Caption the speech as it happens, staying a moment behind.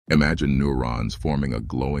Imagine neurons forming a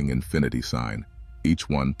glowing infinity sign, each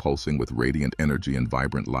one pulsing with radiant energy and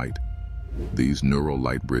vibrant light. These neural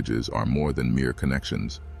light bridges are more than mere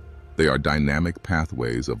connections. They are dynamic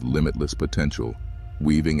pathways of limitless potential,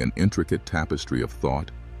 weaving an intricate tapestry of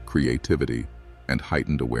thought, creativity, and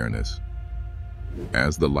heightened awareness.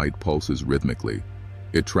 As the light pulses rhythmically,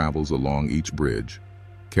 it travels along each bridge,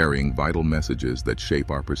 carrying vital messages that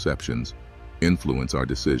shape our perceptions, influence our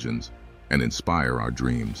decisions, and inspire our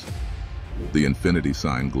dreams. The infinity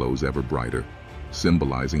sign glows ever brighter,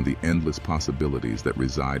 symbolizing the endless possibilities that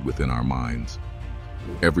reside within our minds.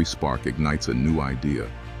 Every spark ignites a new idea,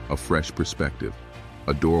 a fresh perspective,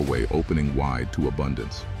 a doorway opening wide to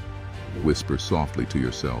abundance. Whisper softly to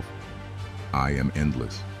yourself, "I am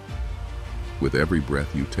endless." With every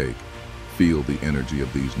breath you take, feel the energy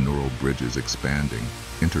of these neural bridges expanding,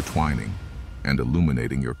 intertwining, and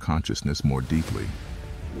illuminating your consciousness more deeply.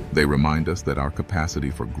 They remind us that our capacity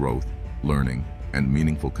for growth, learning, and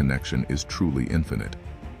meaningful connection is truly infinite.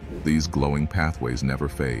 These glowing pathways never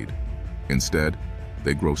fade. Instead,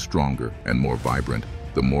 they grow stronger and more vibrant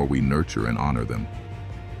the more we nurture and honor them.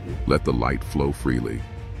 Let the light flow freely.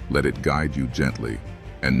 Let it guide you gently,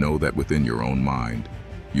 and know that within your own mind,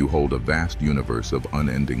 you hold a vast universe of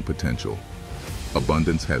unending potential.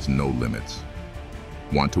 Abundance has no limits.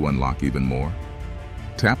 Want to unlock even more?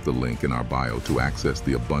 Tap the link in our bio to access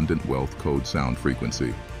the Abundant Wealth Code sound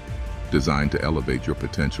frequency, designed to elevate your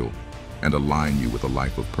potential and align you with a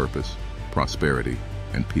life of purpose, prosperity,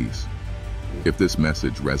 and peace. If this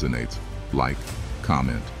message resonates, like,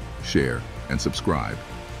 comment, share, and subscribe.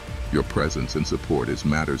 Your presence and support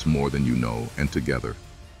matters more than you know, and together,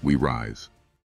 we rise.